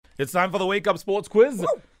It's time for the Wake Up Sports Quiz.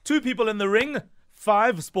 2 people in the ring,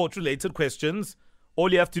 5 sport-related questions.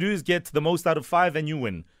 All you have to do is get the most out of 5 and you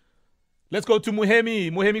win. Let's go to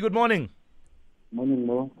Muhemi. Muhemi, good morning. Morning,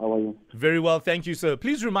 Mo. How are you? Very well, thank you, sir.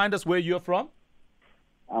 Please remind us where you're from.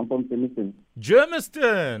 I'm from Germiston.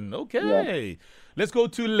 Germiston. Okay. Yeah. Let's go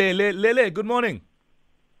to Lele. Lele, good morning.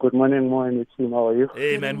 Good morning, Mo and your team. How are you?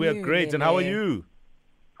 Hey, man, we're great. Lele. And how are you?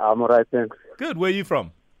 I'm all right, thanks. Good. Where are you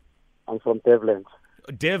from? I'm from Devland.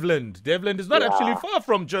 Devland. Devland is not actually far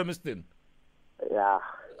from Germiston. Yeah.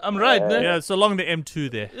 I'm right, man. Yeah, it's along the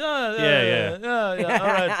M2 there. Yeah. All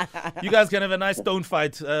right. You guys can have a nice stone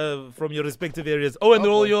fight from your respective areas. Oh, and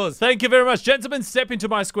they're all yours. Thank you very much. Gentlemen, step into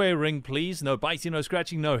my square ring, please. No biting, no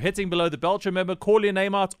scratching, no hitting below the belt. Remember, call your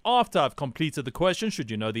name out after I've completed the question, should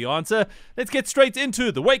you know the answer. Let's get straight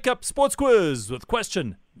into the Wake Up Sports Quiz with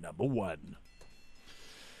question number 1.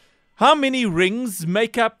 How many rings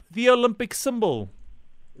make up the Olympic symbol?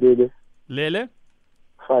 Lele. Lele?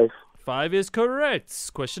 5. 5 is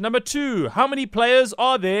correct. Question number 2. How many players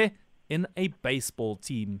are there in a baseball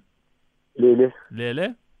team? Lele.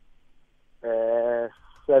 Lele?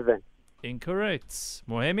 7. Incorrect.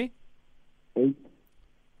 Mohemi? 8.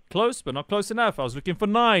 Close, but not close enough. I was looking for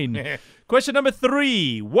 9. Question number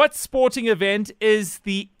 3. What sporting event is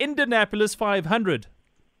the Indianapolis 500?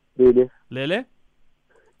 Lele. Lele?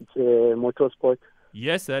 It's a motorsport.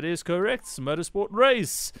 Yes, that is correct. Motorsport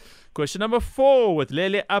race. Question number 4 with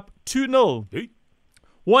Lele up 2-0. Hey.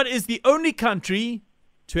 What is the only country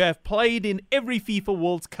to have played in every FIFA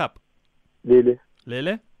World Cup? Lele.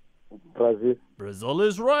 Lele? Brazil. Brazil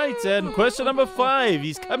is right. And question number 5.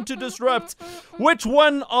 He's come to disrupt. Which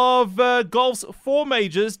one of golf's 4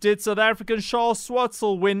 majors did South African Charles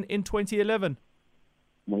Schwartzel win in 2011?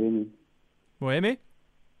 Miami. Mohemi?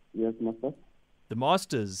 Yes, master. The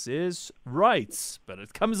Masters is right, but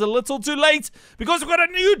it comes a little too late because we've got a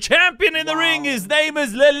new champion in the ring. His name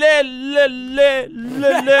is Lele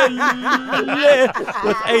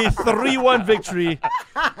with a 3-1 victory.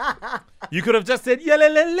 You could have just said,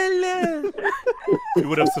 Lele. It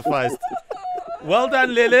would have sufficed. Well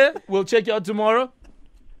done, Lele. We'll check you out tomorrow.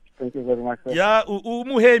 Thank you very much, sir. Yeah,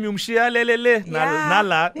 umuhemi umshiya lele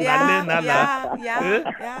nala.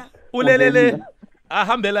 Ulelele.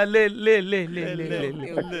 Ahambela le.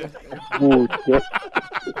 Good.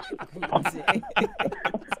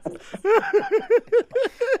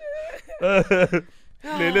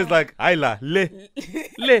 Lele's like, Ayla, le.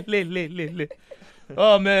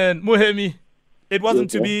 Oh man, Muhemi, it wasn't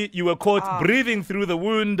to be. You were caught breathing through the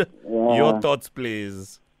wound. Your thoughts,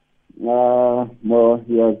 please. Well, he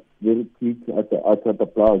was very quick at the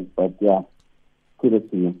applause, but yeah, kudos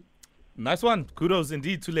to you. Nice one. Kudos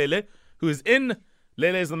indeed to Lele, who is in.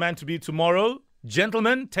 Lele is the man to beat tomorrow.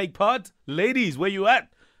 Gentlemen, take part. Ladies, where you at?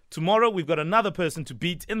 Tomorrow, we've got another person to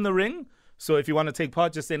beat in the ring. So if you want to take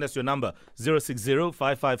part, just send us your number,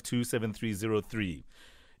 060-552-7303.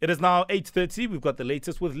 It is now 8:30. We've got the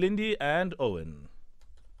latest with Lindy and Owen.